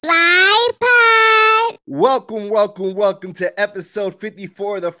Welcome to episode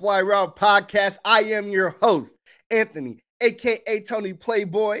 54 of the Fly Route Podcast. I am your host, Anthony, a.k.a. Tony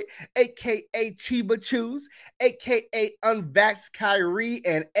Playboy, a.k.a. Chiba Chews, a.k.a. Unvaxxed Kyrie,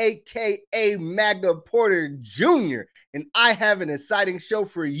 and a.k.a. Magna Porter Jr. And I have an exciting show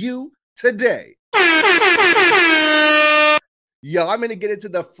for you today. Yo, I'm going to get into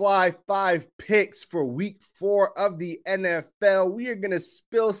the Fly 5 picks for week 4 of the NFL. We are going to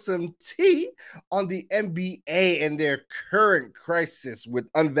spill some tea on the NBA and their current crisis with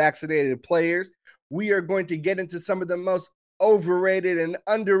unvaccinated players. We are going to get into some of the most overrated and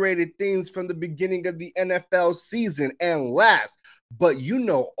underrated things from the beginning of the NFL season. And last, but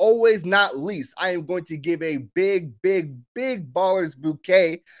always not least, I am going to give a big ballers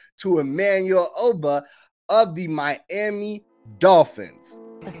bouquet to Emmanuel Ogbah of the Miami Dolphins.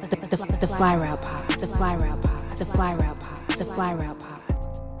 The Fly Route Pod. The Fly Route Pod. The Fly Route Pod. The Fly Route Pod.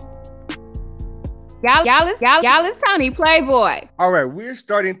 Y'all is Tony Playboy. All right, we're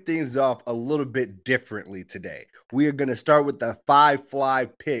starting things off a little bit differently today. We are going to start with the 5 fly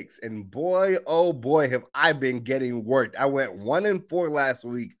picks, and boy, oh boy, have I been getting worked. I went 1-4 last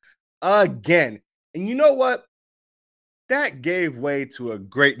week again, and you know what? That gave way to a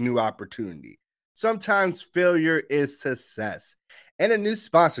great new opportunity. Sometimes failure is success. And a new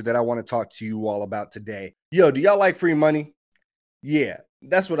sponsor that I want to talk to you all about today. Yo, do y'all like free money? Yeah,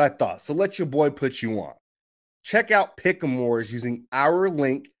 that's what I thought. So let your boy put you on. Check out Pick'emores using our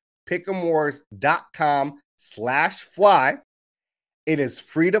link, pick'emores.com/fly. It is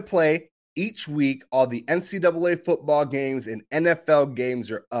free to play each week. All the NCAA football games and NFL games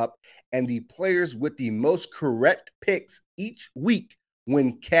are up, and the players with the most correct picks each week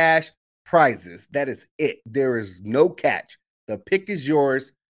win cash prizes. That is it. There is no catch. The pick is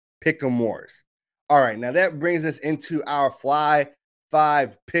yours. Pick'emores. All right, now that brings us into our Fly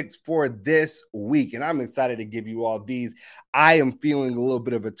 5 picks for this week, and I'm excited to give you all these. I am feeling a little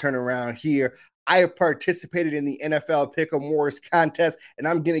bit of a turnaround here. I have participated in the NFL Pick'emores contest, and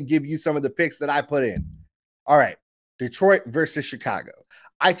I'm going to give you some of the picks that I put in. All right, Detroit versus Chicago.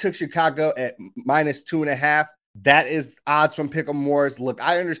 I took Chicago at -2.5. That is odds from Pick'emores. Look,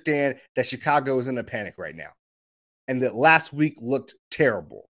 I understand that Chicago is in a panic right now, and that last week looked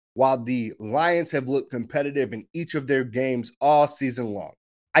terrible, while the Lions have looked competitive in each of their games all season long.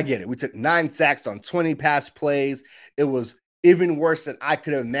 I get it. We took 9 sacks on 20 pass plays. It was even worse than I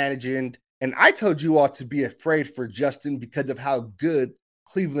could have imagined. And I told you all to be afraid for Justin because of how good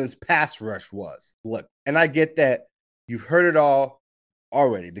Cleveland's pass rush was. Look, and I get that you've heard it all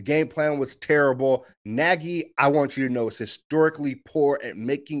already. The game plan was terrible. Nagy, I want you to know, is historically poor at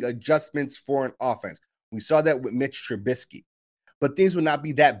making adjustments for an offense. We saw that with Mitch Trubisky. But things will not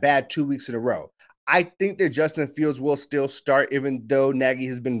be that bad 2 weeks in a row. I think that Justin Fields will still start, even though Nagy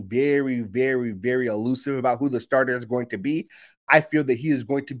has been very elusive about who the starter is going to be. I feel that he is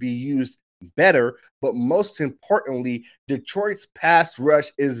going to be used better, but most importantly, Detroit's pass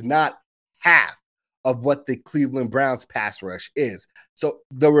rush is not half of what the Cleveland Browns pass rush is. So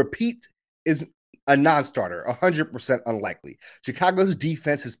the repeat is a non-starter, 100% unlikely. Chicago's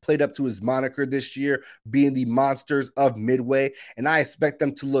defense has played up to his moniker this year, being the monsters of Midway, and I expect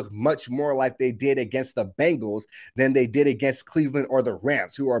them to look much more like they did against the Bengals than they did against Cleveland or the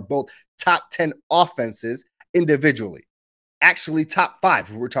Rams, who are both top 10 offenses individually. Actually, top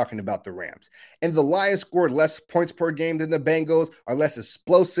 5 if we're talking about the Rams. And the Lions scored less points per game than the Bengals, are less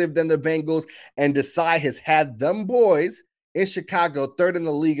explosive than the Bengals, and Desai has had them boys in Chicago 3rd in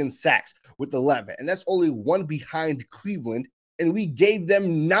the league in sacks with 11. And that's only 1 behind Cleveland, and we gave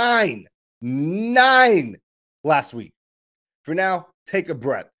them 9 last week. For now, take a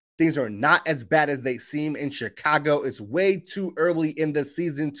breath. Things are not as bad as they seem in Chicago. It's way too early in the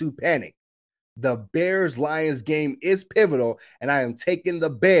season to panic. The Bears-Lions game is pivotal, and I am taking the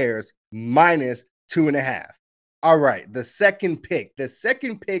Bears -2.5. All right, the second pick. The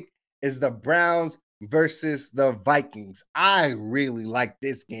second pick is the Browns versus the Vikings. I really like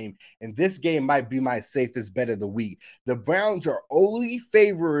this game, and this game might be my safest bet of the week. The Browns are only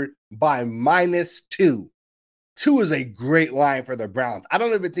favored by -2. 2 is a great line for the Browns. I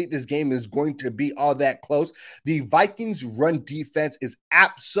don't even think this game is going to be all that close. The Vikings' run defense is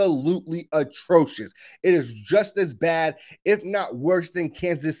absolutely atrocious. It is just as bad, if not worse, than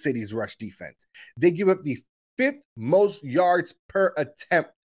Kansas City's rush defense. They give up the 5th most yards per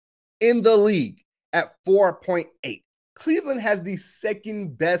attempt in the league at 4.8. Cleveland has the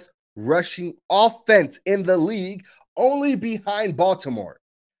 2nd best rushing offense in the league, only behind Baltimore.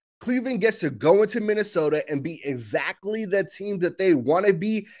 Cleveland gets to go into Minnesota and be exactly the team that they want to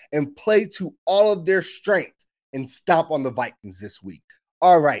be and play to all of their strengths and stomp on the Vikings this week.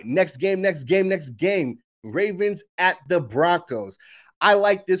 All right, next game. Ravens at the Broncos. I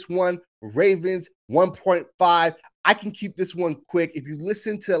like this one. Ravens 1.5. I can keep this one quick. If you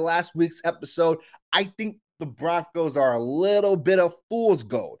listen to last week's episode, I think the Broncos are a little bit of fool's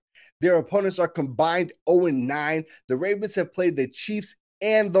gold. Their opponents are combined 0-9. The Ravens have played the Chiefs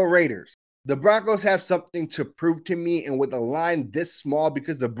and the Raiders. The Broncos have something to prove to me, and with a line this small,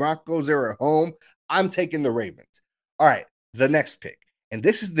 because the Broncos are at home, I'm taking the Ravens. All right, the next pick. And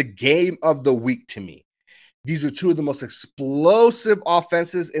this is the game of the week to me. These are two of the most explosive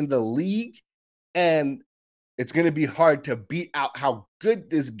offenses in the league, and it's going to be hard to beat out how good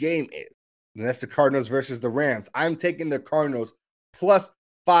this game is. And that's the Cardinals versus the Rams. I'm taking the Cardinals plus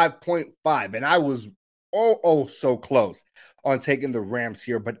 5.5, and I was so close on taking the Rams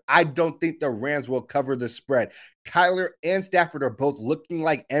here, but I don't think the Rams will cover the spread. Kyler and Stafford are both looking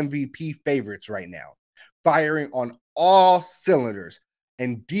like MVP favorites right now, firing on all cylinders,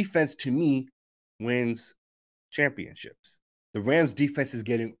 and defense to me wins championships. The Rams defense is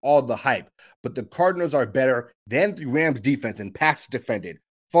getting all the hype, but the Cardinals are better than the Rams defense in pass defended,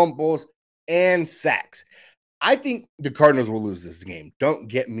 fumbles, and sacks. I think the Cardinals will lose this game. Don't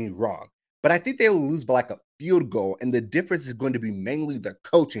get me wrong, but I think they will lose by like a field goal, and the difference is going to be mainly the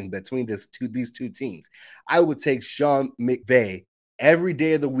coaching between these two teams. I would take Sean McVay every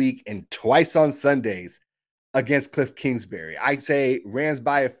day of the week and twice on Sundays against Cliff Kingsbury. I say Rams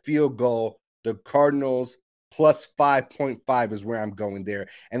by a field goal, the Cardinals plus 5.5 is where I'm going there.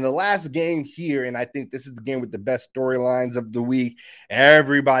 And the last game here, and I think this is the game with the best storylines of the week.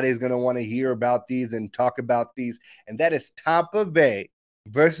 Everybody's going to want to hear about these and talk about these, and that is Tampa Bay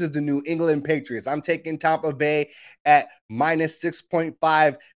versus the New England Patriots. I'm taking Tampa Bay at minus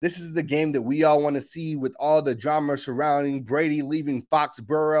 6.5. This is the game that we all want to see with all the drama surrounding Brady leaving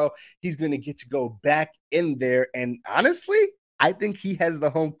Foxborough. He's going to get to go back in there, and honestly, I think he has the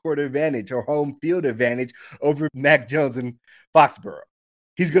home court advantage or home field advantage over Mac Jones and Foxborough.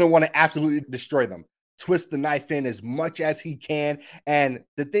 He's going to want to absolutely destroy them, twist the knife in as much as he can. And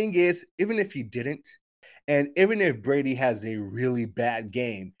the thing is, even if he didn't, and even if Brady has a really bad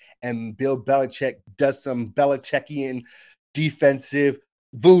game and Bill Belichick does some Belichickian defensive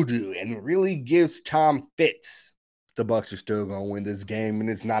voodoo and really gives Tom fits, the Bucs are still going to win this game,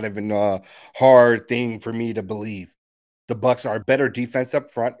 and it's not even a hard thing for me to believe. The Bucs are better defense up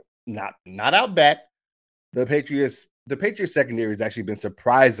front, not out back. The Patriots secondary has actually been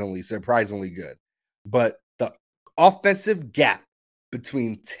surprisingly good. But the offensive gap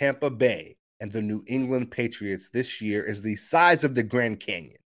between Tampa Bay and the New England Patriots this year is the size of the Grand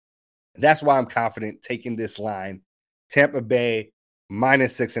Canyon. And that's why I'm confident taking this line. Tampa Bay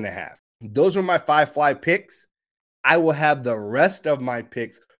minus 6.5. Those are my 5 fly picks. I will have the rest of my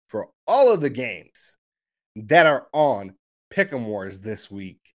picks for all of the games that are on Pick'em Wars this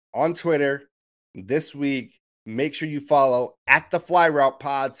week on Twitter this week. Make sure you follow at the Fly Route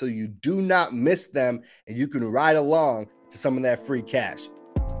Pod so you do not miss them and you can ride along to some of that free cash.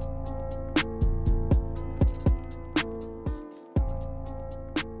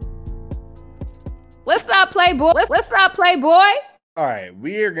 What's up, Playboy? What's up, Playboy? All right,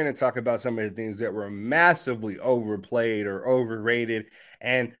 we are going to talk about some of the things that were massively overplayed or overrated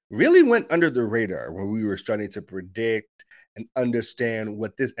and really went under the radar when we were starting to predict and understand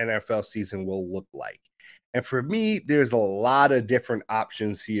what this NFL season will look like. And for me, there's a lot of different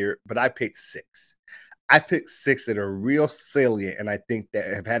options here, but I picked 6. I picked 6 that are real salient and I think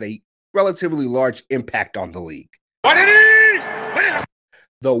that have had a relatively large impact on the league.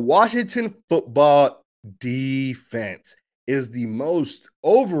 The Washington football defense is the most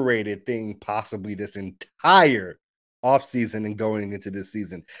overrated thing possibly this entire offseason and going into this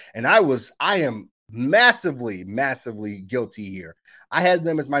season. And I am massively guilty here. I had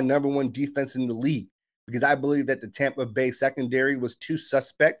them as my number 1 defense in the league because I believe that the Tampa Bay secondary was too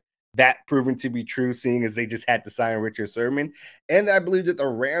suspect. That proven to be true, seeing as they just had to sign Richard Sherman. And I believe that the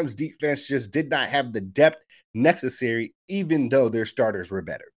Rams defense just did not have the depth necessary, even though their starters were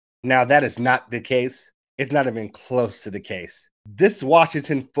better. Now, that is not the case. It's not even close to the case. This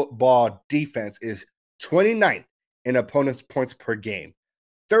Washington football defense is 29th in opponents' points per game,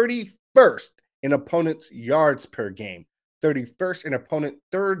 31st in opponents' yards per game, 31st in opponent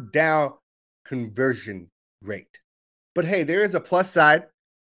third down conversion rate. But hey, there is a plus side.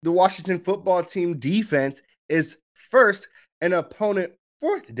 The Washington football team defense is first in opponent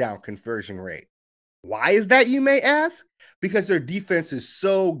fourth down conversion rate. Why is that, you may ask? Because their defense is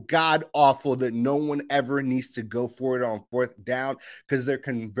so god-awful that no one ever needs to go for it on fourth down because they're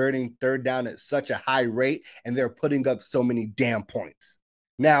converting third down at such a high rate and they're putting up so many damn points.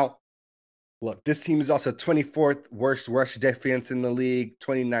 Now, Look, this team is also 24th worst rush defense in the league,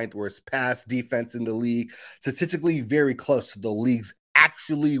 29th worst pass defense in the league, statistically very close to the league's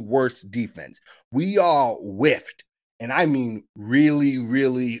actually worst defense. We all whiffed, and I mean really,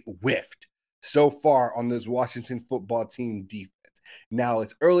 really whiffed so far on this Washington football team defense. Now,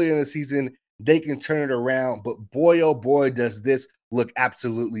 it's early in the season. They can turn it around, but boy, oh boy, does this look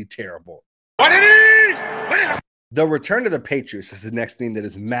absolutely terrible. The return to the Patriots is the next thing that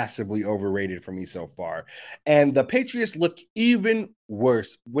is massively overrated for me so far. And the Patriots look even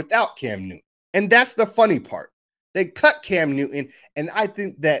worse without Cam Newton. And that's the funny part. They cut Cam Newton, and I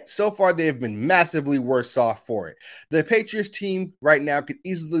think that so far they have been massively worse off for it. The Patriots team right now could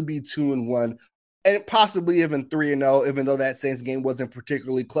easily be 2-1 and possibly even 3-0, even though that Saints game wasn't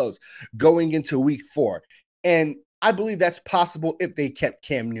particularly close, going into week 4. And I believe that's possible if they kept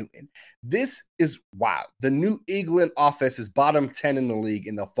Cam Newton. This is wild. The New England offense is bottom 10 in the league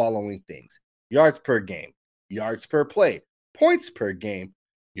in the following things: yards per game, yards per play, points per game,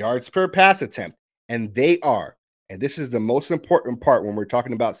 yards per pass attempt. And they are, and this is the most important part when we're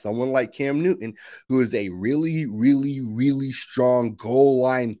talking about someone like Cam Newton, who is a really, really, really strong goal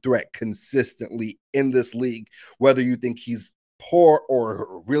line threat consistently in this league, whether you think he's poor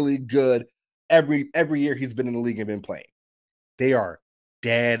or really good. Every year he's been in the league and been playing. They are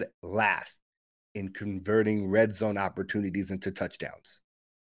dead last in converting red zone opportunities into touchdowns.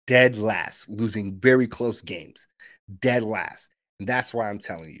 Dead last, losing very close games. Dead last. And that's why I'm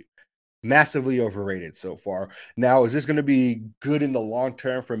telling you, massively overrated so far. Now, is this going to be good in the long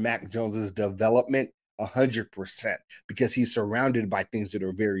term for Mac Jones's development? 100%, because he's surrounded by things that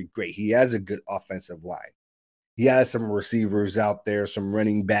are very great. He has a good offensive line. He has some receivers out there, some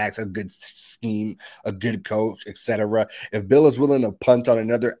running backs, a good scheme, a good coach, etc. If Bill is willing to punt on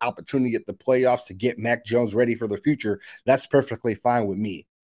another opportunity at the playoffs to get Mac Jones ready for the future, that's perfectly fine with me.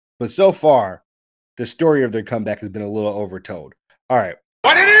 But so far, the story of their comeback has been a little overtold. All right.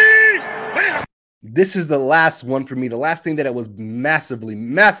 This is the last one for me. The last thing that it was massively,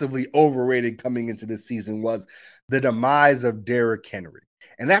 massively overrated coming into this season was the demise of Derrick Henry.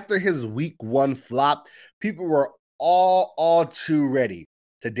 And after his week 1 flop, people were all too ready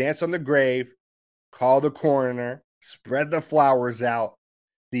to dance on the grave, call the coroner, spread the flowers out.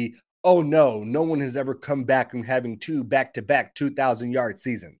 Oh no, no one has ever come back from having 2 back-to-back 2,000-yard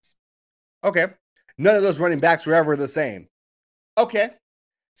seasons. Okay, none of those running backs were ever the same. Okay,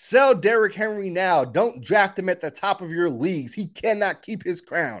 sell Derrick Henry now. Don't draft him at the top of your leagues. He cannot keep his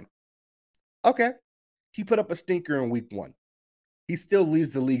crown. Okay, he put up a stinker in week 1. He still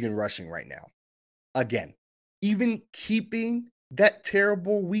leads the league in rushing right now. Again, even keeping that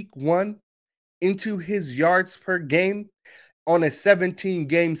terrible week 1 into his yards per game on a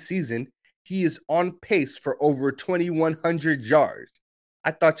 17-game season, he is on pace for over 2,100 yards.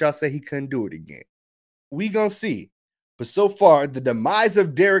 I thought y'all said he couldn't do it again. We gonna see. But so far, the demise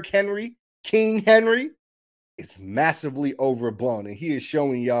of Derrick Henry, King Henry, is massively overblown, and he is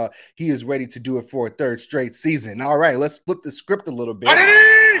showing y'all he is ready to do it for a 3rd straight season. All right, let's flip the script a little bit.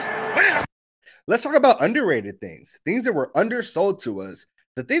 Let's talk about underrated things that were undersold to us.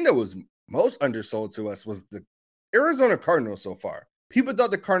 The thing that was most undersold to us was the Arizona Cardinals so far. People thought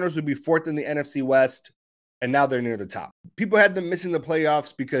the Cardinals would be 4th in the NFC West, and now they're near the top. People had them missing the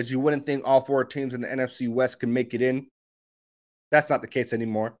playoffs because you wouldn't think all 4 teams in the NFC West could make it in. That's not the case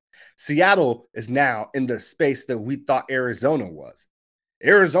anymore. Seattle is now in the space that we thought Arizona was.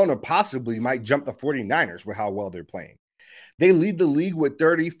 Arizona possibly might jump the 49ers with how well they're playing. They lead the league with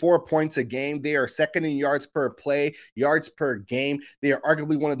 34 points a game. They are 2nd in yards per play, yards per game. They are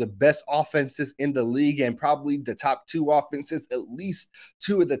arguably one of the best offenses in the league and probably the top 2 offenses, at least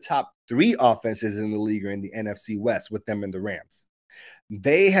 2 of the top 3 offenses in the league are in the NFC West with them and the Rams.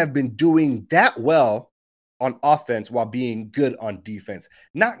 They have been doing that well on offense while being good on defense.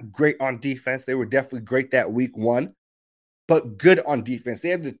 Not great on defense. They were definitely great that week 1, but good on defense. They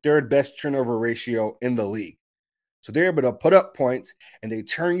have the 3rd best turnover ratio in the league. So they're able to put up points and they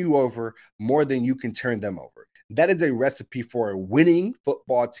turn you over more than you can turn them over. That is a recipe for a winning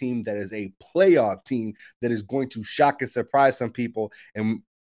football team that is a playoff team that is going to shock and surprise some people and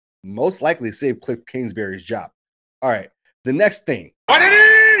most likely save Cliff Kingsbury's job. All right, the next thing.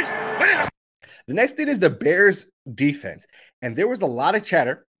 The next thing is the Bears defense. And there was a lot of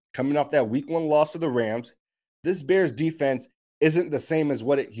chatter coming off that week 1 loss to the Rams. This Bears defense isn't the same as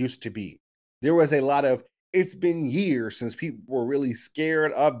what it used to be. There was a lot of, it's been years since people were really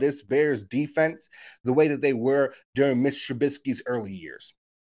scared of this Bears defense the way that they were during Mitch Trubisky's early years.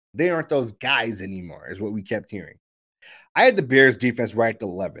 They aren't those guys anymore, is what we kept hearing. I had the Bears defense ranked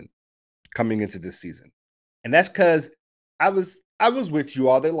 11 coming into this season. And that's because I was with you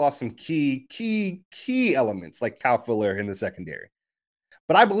all. They lost some key elements like Kyle Fuller in the secondary.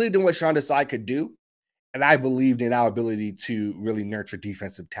 But I believed in what Sean Desai could do, and I believed in our ability to really nurture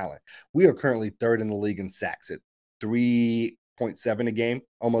defensive talent. We are currently third in the league in sacks at 3.7 a game,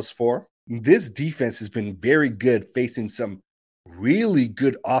 almost 4. This defense has been very good facing some really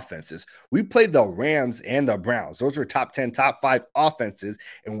good offenses. We played the Rams and the Browns. Those are top 10, top 5 offenses,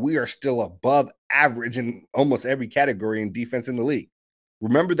 and we are still above average in almost every category in defense in the league.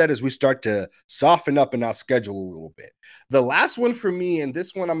 Remember that as we start to soften up in our schedule a little bit. The last one for me, and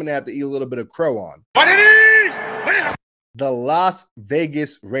this one I'm going to have to eat a little bit of crow on. The Las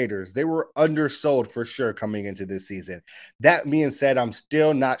Vegas Raiders. They were undersold for sure coming into this season. That being said, I'm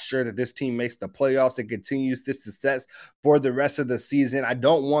still not sure that this team makes the playoffs and continues this success for the rest of the season. I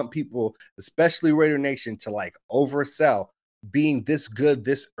don't want people, especially Raider Nation, to like oversell being this good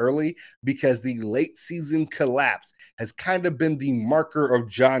this early, because the late season collapse has kind of been the marker of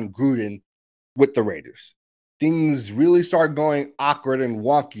John Gruden with the Raiders. Things really start going awkward and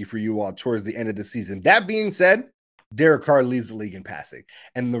wonky for you all towards the end of the season. That being said, Derek Carr leads the league in passing,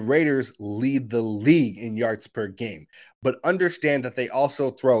 and the Raiders lead the league in yards per game. But understand that they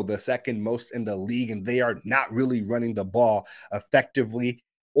also throw the second most in the league, and they are not really running the ball effectively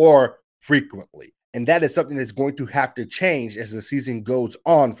or frequently. And that is something that's going to have to change as the season goes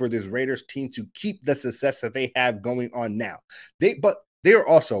on for this Raiders team to keep the success that they have going on now. But they are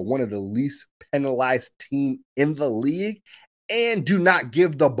also one of the least penalized team in the league and do not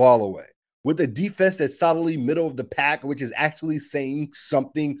give the ball away. With a defense that's solidly middle of the pack, which is actually saying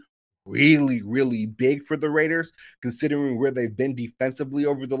something really, really big for the Raiders, considering where they've been defensively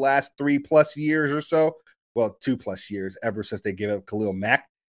over the last 3+ years or so. Well, 2+ years ever since they gave up Khalil Mack.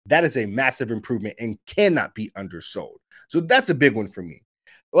 That is a massive improvement and cannot be undersold. So that's a big one for me.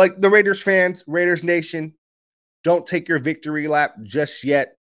 Like the Raiders fans, Raiders Nation, don't take your victory lap just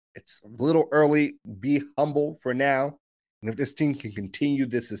yet. It's a little early. Be humble for now. And if this team can continue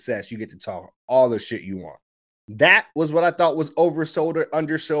this success, you get to talk all the shit you want. That was what I thought was oversold or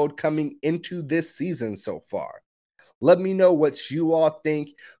undersold coming into this season so far. Let me know what you all think.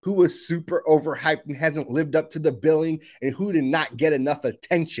 Who was super overhyped and hasn't lived up to the billing, and who did not get enough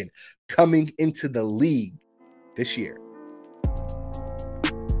attention coming into the league this year.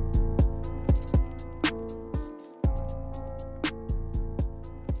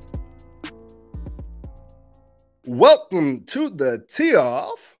 Welcome to the Tee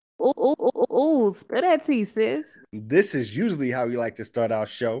Off. Ooh, spill that tea, sis. This is usually how we like to start our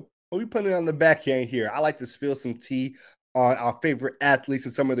show. But we put it on the backhand here. I like to spill some tea on our favorite athletes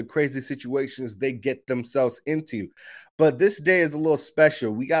and some of the crazy situations they get themselves into. But this day is a little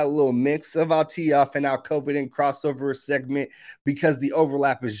special. We got a little mix of our Tee Off and our COVID and crossover segment because the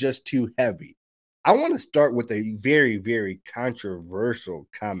overlap is just too heavy. I want to start with a very, very controversial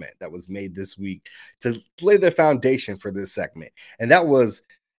comment that was made this week to lay the foundation for this segment. And that was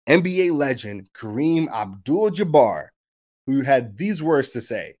NBA legend Kareem Abdul-Jabbar, who had these words to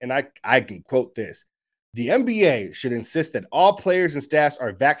say, and I can quote this: "The NBA should insist that all players and staffs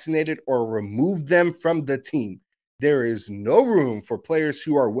are vaccinated or remove them from the team. There is no room for players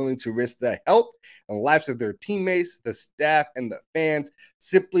who are willing to risk the health and lives of their teammates, the staff, and the fans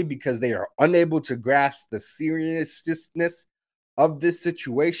simply because they are unable to grasp the seriousness of this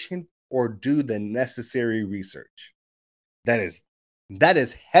situation or do the necessary research." That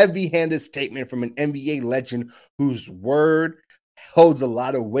is heavy-handed statement from an NBA legend whose word holds a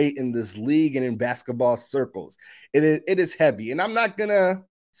lot of weight in this league and in basketball circles. It is heavy, and I'm not gonna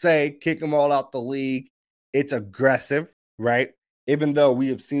say kick them all out the league. It's aggressive, right? Even though we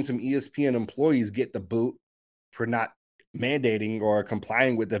have seen some ESPN employees get the boot for not mandating or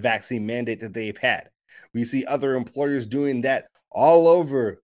complying with the vaccine mandate that they've had. We see other employers doing that all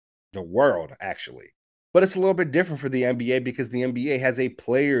over the world, actually. But it's a little bit different for the NBA because the NBA has a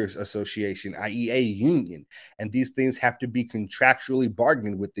players association, i.e. a union, and these things have to be contractually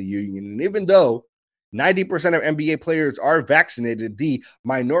bargained with the union. And even though 90% of NBA players are vaccinated, the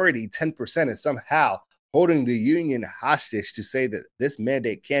minority 10% is somehow holding the union hostage to say that this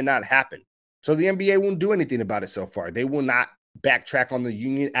mandate cannot happen. So the NBA won't do anything about it so far. They will not backtrack on the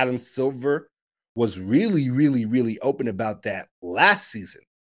union. Adam Silver was really, really, really open about that last season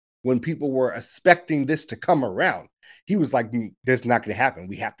when people were expecting this to come around. He was like, "This is not going to happen.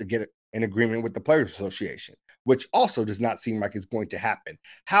 We have to get an agreement with the Players Association," which also does not seem like it's going to happen.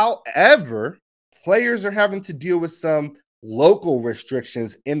 However, players are having to deal with some local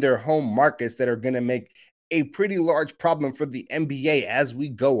restrictions in their home markets that are going to make a pretty large problem for the NBA as we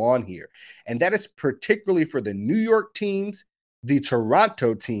go on here. And that is particularly for the New York teams, the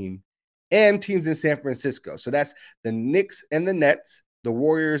Toronto team, and teams in San Francisco. So that's the Knicks and the Nets, the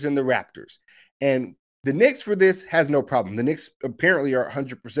Warriors and the Raptors. And the Knicks for this has no problem. The Knicks apparently are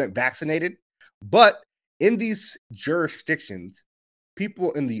 100% vaccinated, but in these jurisdictions,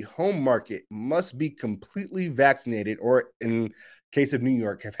 people in the home market must be completely vaccinated, or in case of New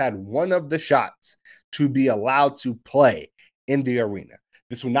York, have had one of the shots to be allowed to play in the arena.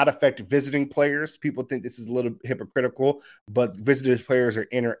 This will not affect visiting players. People think this is a little hypocritical, but visiting players are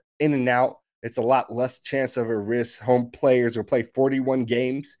in and out. It's a lot less chance of a risk. Home players will play 41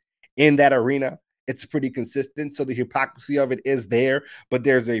 games in that arena. It's pretty consistent. So the hypocrisy of it is there, but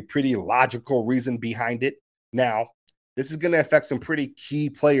there's a pretty logical reason behind it. Now, this is going to affect some pretty key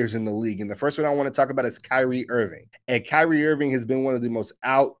players in the league. And the first one I want to talk about is Kyrie Irving. And Kyrie Irving has been one of the most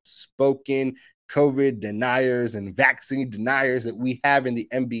outspoken COVID deniers and vaccine deniers that we have in the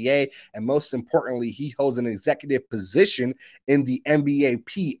NBA. And most importantly, he holds an executive position in the NBA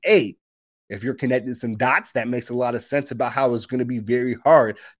PA. If you're connecting some dots, that makes a lot of sense about how it's going to be very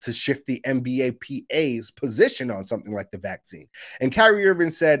hard to shift the NBA PA's position on something like the vaccine. And Kyrie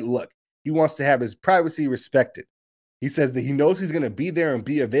Irving said, look, he wants to have his privacy respected. He says that he knows he's going to be there and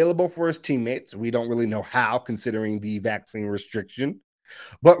be available for his teammates. We don't really know how, considering the vaccine restriction.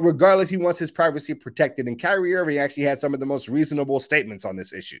 But regardless, he wants his privacy protected. And Kyrie Irving actually had some of the most reasonable statements on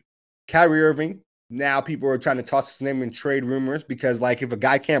this issue. Kyrie Irving, now people are trying to toss his name in trade rumors because, like, if a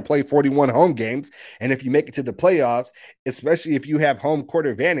guy can't play 41 home games, and if you make it to the playoffs, especially if you have home court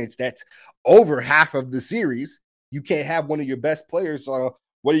advantage, that's over half of the series, you can't have one of your best players. So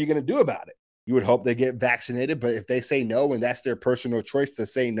what are you going to do about it? You would hope they get vaccinated, but if they say no, and that's their personal choice to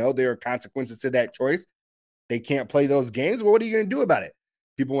say no, there are consequences to that choice. They can't play those games. Well, what are you going to do about it?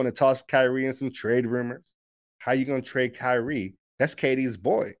 People want to toss Kyrie in some trade rumors. How are you going to trade Kyrie? That's KD's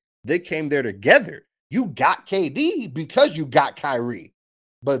boy. They came there together. You got KD because you got Kyrie.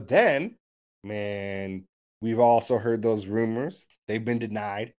 But then, man, we've also heard those rumors. They've been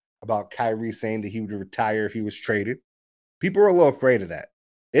denied about Kyrie saying that he would retire if he was traded. People are a little afraid of that.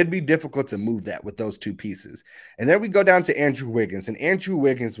 It'd be difficult to move that with those two pieces. And then we go down to Andrew Wiggins. And Andrew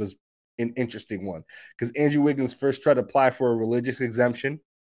Wiggins was an interesting one because Andrew Wiggins first tried to apply for a religious exemption.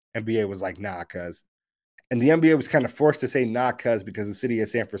 NBA was like, nah, cuz. And the NBA was kind of forced to say nah, cuz, because the city of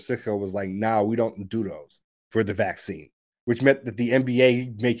San Francisco was like, nah, we don't do those for the vaccine, which meant that the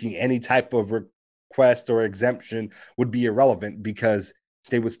NBA making any type of request or exemption would be irrelevant because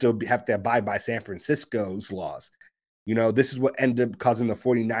they would still have to abide by San Francisco's laws. You know, this is what ended up causing the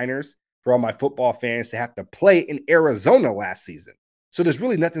 49ers, for all my football fans, to have to play in Arizona last season. So there's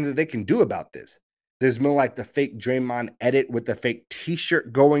really nothing that they can do about this. There's been like the fake Draymond edit with the fake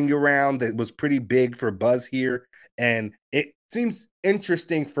t-shirt going around that was pretty big for buzz here. And it seems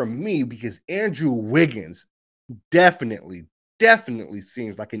interesting for me because Andrew Wiggins definitely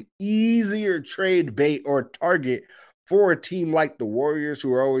seems like an easier trade bait or target for a team like the Warriors,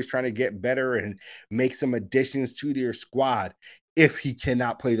 who are always trying to get better and make some additions to their squad, if he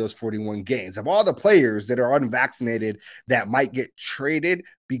cannot play those 41 games. Of all the players that are unvaccinated that might get traded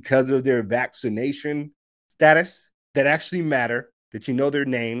because of their vaccination status that actually matter, that you know their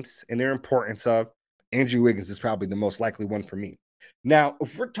names and their importance of, Andrew Wiggins is probably the most likely one for me. Now,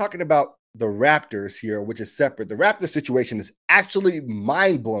 if we're talking about the Raptors here, which is separate, the Raptors situation is actually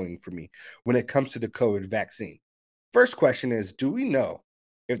mind-blowing for me when it comes to the COVID vaccine. First question is, do we know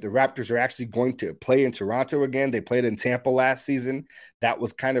if the Raptors are actually going to play in Toronto again? They played in Tampa last season. That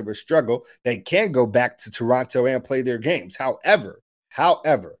was kind of a struggle. They can go back to Toronto and play their games.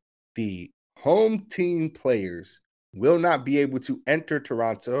 However, the home team players will not be able to enter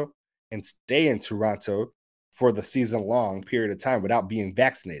Toronto and stay in Toronto for the season-long period of time without being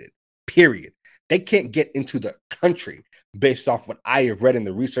vaccinated, period. They can't get into the country based off what I have read in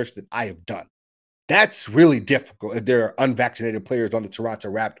the research that I have done. That's really difficult if there are unvaccinated players on the Toronto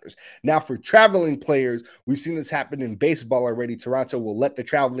Raptors. Now, for traveling players, we've seen this happen in baseball already. Toronto will let the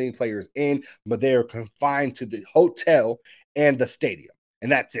traveling players in, but they are confined to the hotel and the stadium.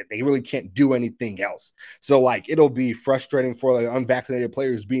 And that's it. They really can't do anything else. So, like, it'll be frustrating for the unvaccinated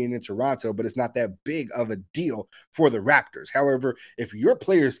players being in Toronto, but it's not that big of a deal for the Raptors. However, if your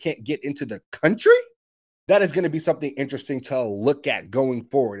players can't get into the country, that is going to be something interesting to look at going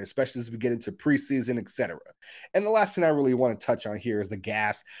forward, especially as we get into preseason, etc. And the last thing I really want to touch on here is the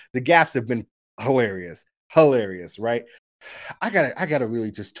gaffes. The gaffes have been hilarious, right? I gotta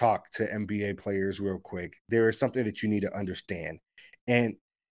really just talk to NBA players real quick. There is something that you need to understand, and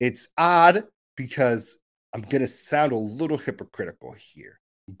it's odd because I'm gonna sound a little hypocritical here,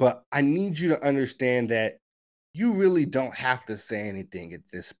 but I need you to understand that you really don't have to say anything at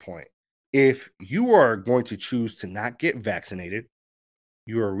this point. If you are going to choose to not get vaccinated,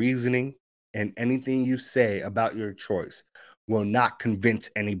 your reasoning and anything you say about your choice will not convince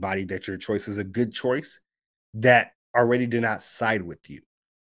anybody that your choice is a good choice that already did not side with you.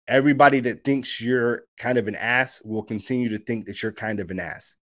 Everybody that thinks you're kind of an ass will continue to think that you're kind of an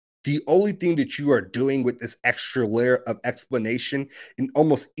ass. The only thing that you are doing with this extra layer of explanation in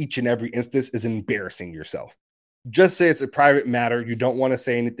almost each and every instance is embarrassing yourself. Just say it's a private matter. You don't want to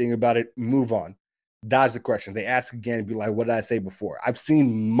say anything about it. Move on. Dodge the question. They ask again and be like, what did I say before? I've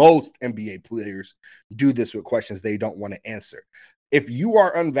seen most NBA players do this with questions they don't want to answer. If you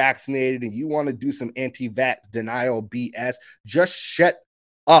are unvaccinated and you want to do some anti-vax denial BS, just shut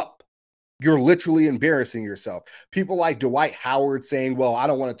up. You're literally embarrassing yourself. People like Dwight Howard saying, well, I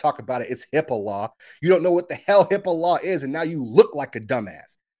don't want to talk about it. It's HIPAA law. You don't know what the hell HIPAA law is, and now you look like a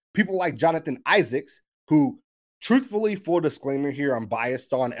dumbass. People like Jonathan Isaacs, who, truthfully, full disclaimer here, I'm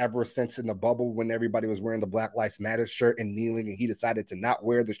biased on ever since in the bubble when everybody was wearing the Black Lives Matter shirt and kneeling, and he decided to not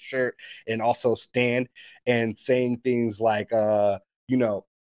wear the shirt and also stand and saying things like,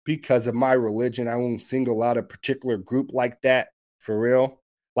 because of my religion, I won't single out a particular group like that. For real.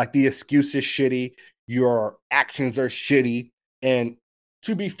 Like, the excuse is shitty. Your actions are shitty. And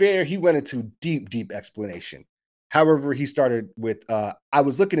to be fair, he went into deep explanation. However, he started with, I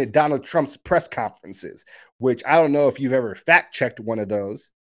was looking at Donald Trump's press conferences, which I don't know if you've ever fact checked one of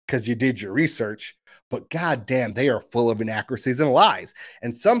those because you did your research, but goddamn, they are full of inaccuracies and lies.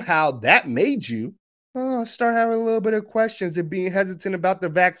 And somehow that made you start having a little bit of questions and being hesitant about the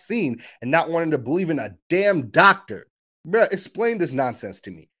vaccine and not wanting to believe in a damn doctor. Bruh, explain this nonsense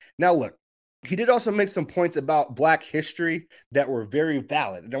to me. Now, look, he did also make some points about Black history that were very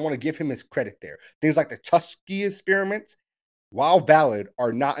valid, and I want to give him his credit there. Things like the Tuskegee experiments, while valid,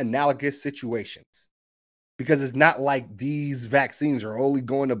 are not analogous situations because it's not like these vaccines are only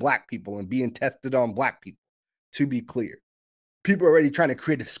going to Black people and being tested on Black people, to be clear. People are already trying to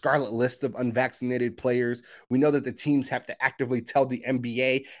create a scarlet list of unvaccinated players. We know that the teams have to actively tell the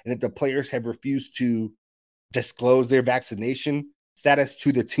NBA, and if the players have refused to disclose their vaccination status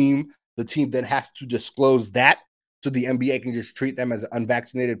to the team then has to disclose that so the NBA can just treat them as an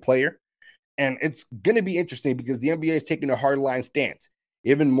unvaccinated player. And it's going to be interesting because the NBA is taking a hardline stance,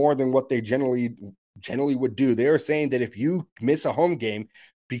 even more than what they generally would do. They are saying that if you miss a home game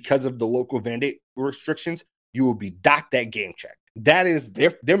because of the local mandate restrictions, you will be docked that game check. That is,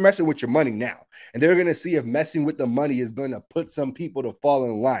 they're messing with your money now. And they're going to see if messing with the money is going to put some people to fall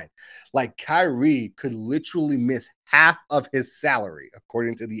in line. Like, Kyrie could literally miss half of his salary,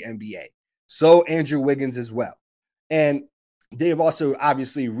 according to the NBA. So Andrew Wiggins as well. And they've also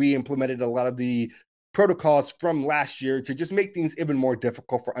obviously re-implemented a lot of the protocols from last year to just make things even more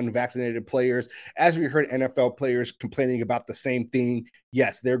difficult for unvaccinated players. As we heard NFL players complaining about the same thing,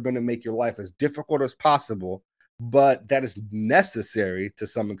 yes, they're going to make your life as difficult as possible, but that is necessary to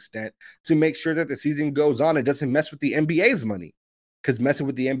some extent to make sure that the season goes on and doesn't mess with the NBA's money. Because messing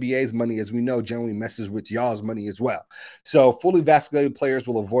with the NBA's money, as we know, generally messes with y'all's money as well. So fully vaccinated players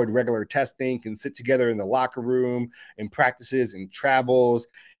will avoid regular testing, can sit together in the locker room, in practices and travels,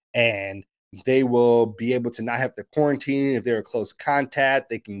 and they will be able to not have to quarantine. If they're a close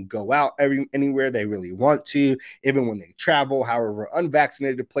contact, they can go out anywhere they really want to, even when they travel. However,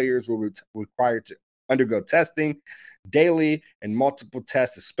 unvaccinated players will be required to undergo testing daily and multiple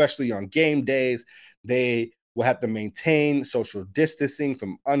tests, especially on game days. They will have to maintain social distancing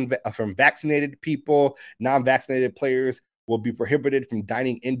from vaccinated people. Non-vaccinated players will be prohibited from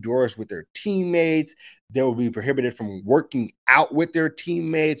dining indoors with their teammates. They will be prohibited from working out with their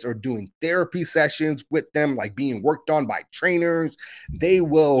teammates or doing therapy sessions with them, like being worked on by trainers. They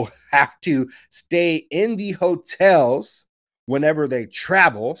will have to stay in the hotels whenever they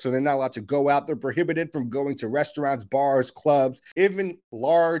travel, so they're not allowed to go out. They're prohibited from going to restaurants, bars, clubs, even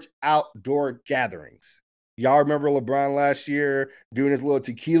large outdoor gatherings. Y'all remember LeBron last year doing his little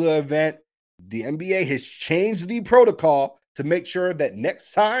tequila event? The NBA has changed the protocol to make sure that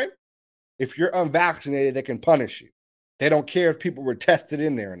next time, if you're unvaccinated, they can punish you. They don't care if people were tested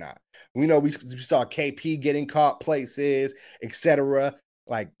in there or not. We know we saw KP getting caught places, etc.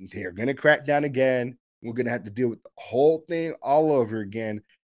 Like, they're going to crack down again. We're going to have to deal with the whole thing all over again.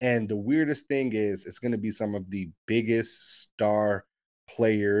 And the weirdest thing is it's going to be some of the biggest star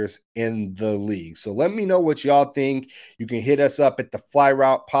players in the league. So let me know what y'all think. You can hit us up at the Fly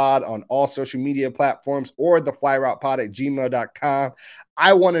Route Pod on all social media platforms or the flyroutepod@gmail.com.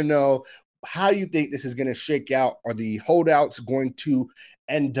 I want to know how you think this is going to shake out. Are the holdouts going to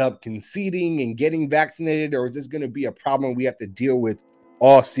end up conceding and getting vaccinated, or is this going to be a problem we have to deal with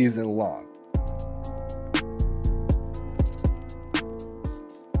all season long?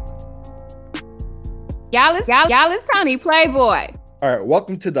 Y'all is Tony Playboy. All right,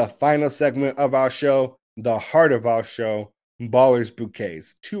 welcome to the final segment of our show, the heart of our show, Ballers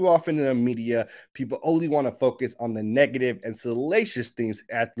Bouquets. Too often in the media, people only want to focus on the negative and salacious things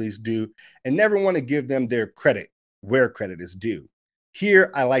athletes do and never want to give them their credit where credit is due.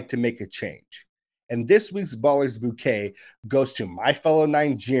 Here, I like to make a change. And this week's Ballers Bouquet goes to my fellow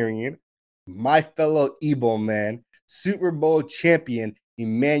Nigerian, my fellow Igbo man, Super Bowl champion,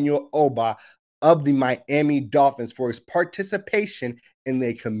 Emmanuel Ogbah, of the Miami Dolphins for his participation in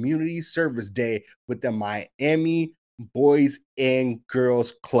the community service day with the Miami Boys and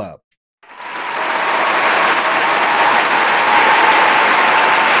Girls Club.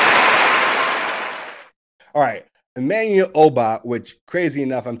 All right, Emmanuel Ogbah, which crazy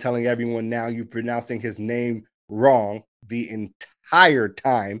enough, I'm telling everyone now, you're pronouncing his name wrong the entire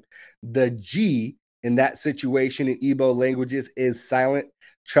time. The G in that situation in Igbo languages is silent.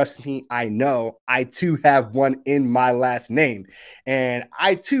 Trust me, I know. I too have one in my last name. And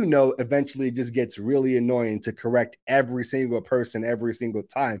I too know eventually it just gets really annoying to correct every single person every single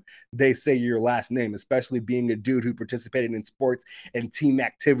time they say your last name, especially being a dude who participated in sports and team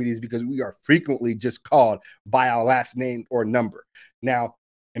activities, because we are frequently just called by our last name or number. Now,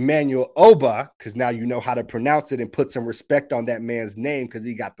 Emmanuel Ogbah, because now you know how to pronounce it and put some respect on that man's name because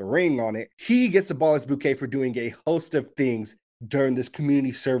he got the ring on it. He gets the Ballers Bouquet for doing a host of things during this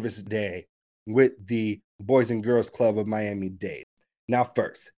community service day with the Boys and Girls Club of Miami-Dade. Now,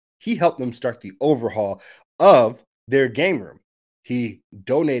 first, he helped them start the overhaul of their game room. He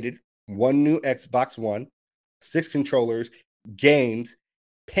donated 1 new Xbox One, 6 controllers, games,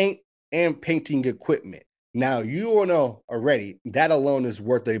 paint, and painting equipment. Now, you all know already, that alone is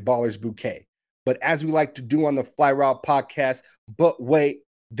worth a Ballers Bouquet. But as we like to do on the Fly Route podcast, but wait,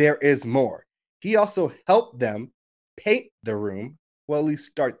 there is more. He also helped them paint the room, well, at least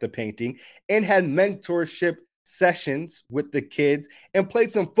start the painting, and had mentorship sessions with the kids and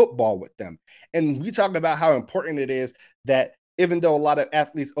played some football with them. And we talk about how important it is that even though a lot of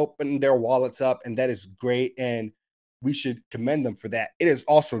athletes open their wallets up, and that is great, and we should commend them for that, it is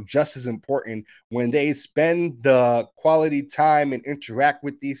also just as important when they spend the quality time and interact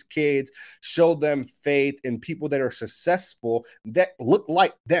with these kids, show them faith and people that are successful that look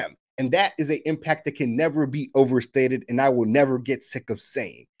like them. And that is an impact that can never be overstated, and I will never get sick of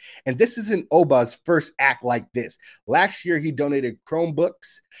saying. And this isn't Ogbah's first act like this. Last year, he donated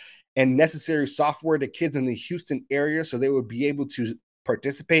Chromebooks and necessary software to kids in the Houston area so they would be able to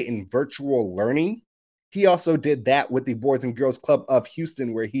participate in virtual learning. He also did that with the Boys and Girls Club of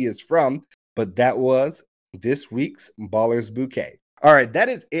Houston, where he is from. But that was this week's Ballers Bouquet. All right, that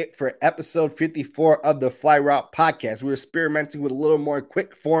is it for episode 54 of the Fly Route podcast. We're experimenting with a little more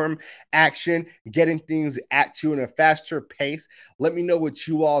quick form action, getting things at you in a faster pace. Let me know what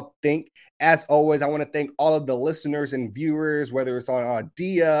you all think. As always, I want to thank all of the listeners and viewers, whether it's on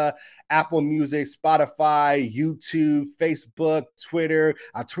Audia, Apple Music, Spotify, YouTube, Facebook, Twitter.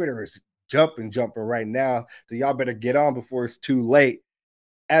 Our Twitter is jumping right now, so y'all better get on before it's too late.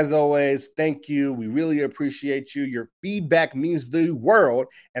 As always, thank you. We really appreciate you. Your feedback means the world,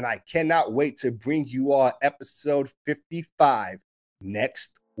 and I cannot wait to bring you all episode 55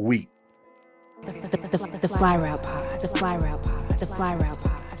 next week. The Fly Route Pod, the Fly Route Pod, the Fly Route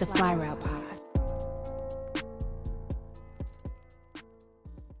Pod, the Fly Route Pod.